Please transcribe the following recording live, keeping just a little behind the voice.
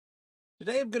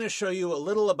Today I'm going to show you a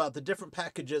little about the different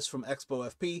packages from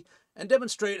ExpoFP and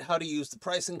demonstrate how to use the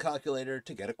pricing calculator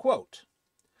to get a quote.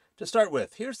 To start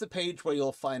with, here's the page where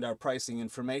you'll find our pricing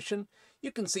information.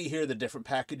 You can see here the different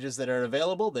packages that are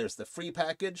available. There's the free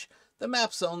package, the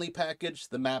Maps Only package,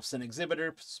 the Maps and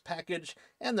Exhibitors package,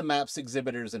 and the Maps,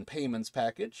 Exhibitors, and Payments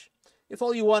package. If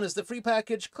all you want is the free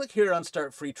package, click here on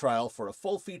Start Free Trial for a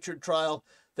full-featured trial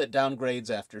that downgrades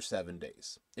after 7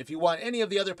 days. If you want any of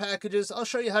the other packages, I'll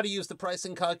show you how to use the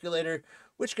pricing calculator,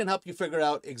 which can help you figure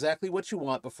out exactly what you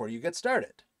want before you get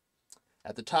started.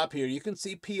 At the top here, you can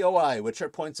see POI, which are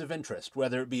points of interest,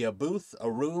 whether it be a booth, a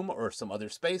room, or some other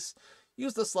space.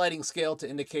 Use the sliding scale to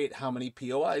indicate how many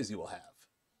POIs you will have.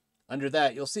 Under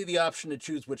that, you'll see the option to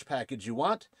choose which package you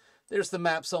want. There's the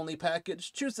Maps Only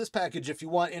package. Choose this package if you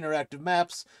want interactive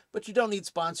maps, but you don't need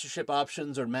sponsorship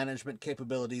options or management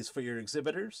capabilities for your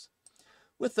exhibitors.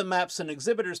 With the Maps and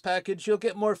Exhibitors package, you'll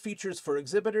get more features for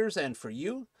exhibitors and for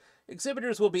you.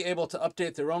 Exhibitors will be able to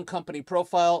update their own company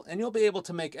profile, and you'll be able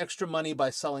to make extra money by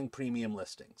selling premium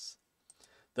listings.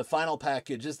 The final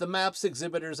package is the Maps,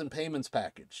 Exhibitors, and Payments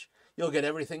package. You'll get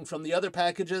everything from the other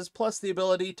packages, plus the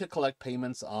ability to collect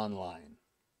payments online.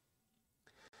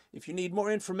 If you need more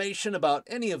information about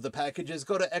any of the packages,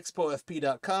 go to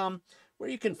ExpoFP.com, where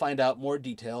you can find out more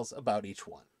details about each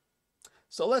one.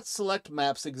 So let's select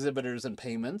Maps, Exhibitors, and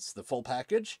Payments, the full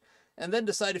package, and then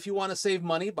decide if you want to save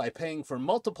money by paying for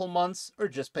multiple months or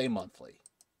just pay monthly.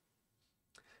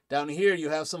 Down here you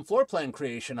have some floor plan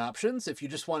creation options. If you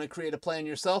just want to create a plan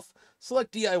yourself,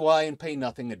 select DIY and pay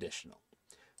nothing additional.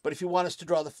 But if you want us to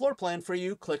draw the floor plan for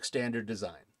you, click Standard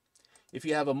Design. If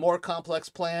you have a more complex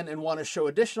plan and want to show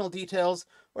additional details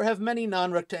or have many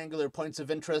non-rectangular points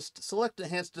of interest, select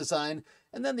Enhanced Design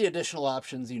and then the additional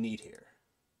options you need here.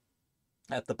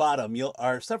 At the bottom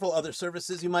are several other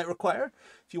services you might require.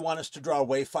 If you want us to draw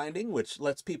wayfinding, which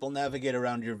lets people navigate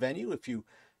around your venue. If you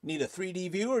need a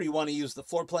 3D view or you want to use the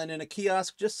floor plan in a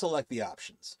kiosk, just select the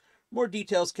options. More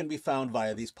details can be found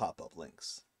via these pop-up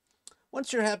links.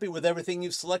 Once you're happy with everything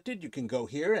you've selected, you can go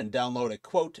here and download a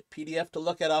quote PDF to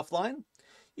look at offline.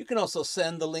 You can also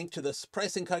send the link to this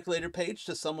pricing calculator page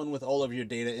to someone with all of your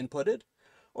data inputted.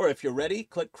 Or if you're ready,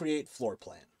 click Create Floor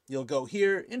Plan. You'll go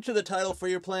here, enter the title for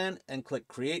your plan, and click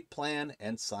Create Plan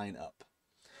and sign up.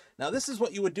 Now this is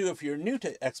what you would do if you're new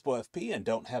to ExpoFP and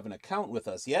don't have an account with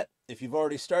us yet. If you've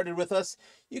already started with us,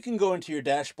 you can go into your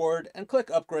dashboard and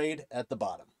click Upgrade at the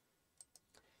bottom.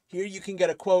 Here you can get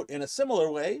a quote in a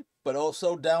similar way, but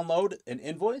also download an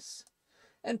invoice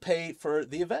and pay for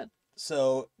the event.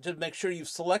 So just make sure you've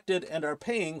selected and are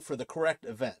paying for the correct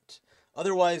event.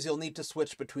 Otherwise, you'll need to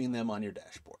switch between them on your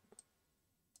dashboard.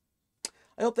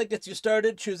 I hope that gets you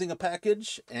started choosing a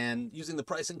package and using the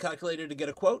pricing calculator to get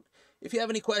a quote. If you have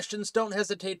any questions, don't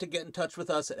hesitate to get in touch with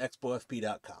us at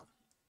ExpoFP.com.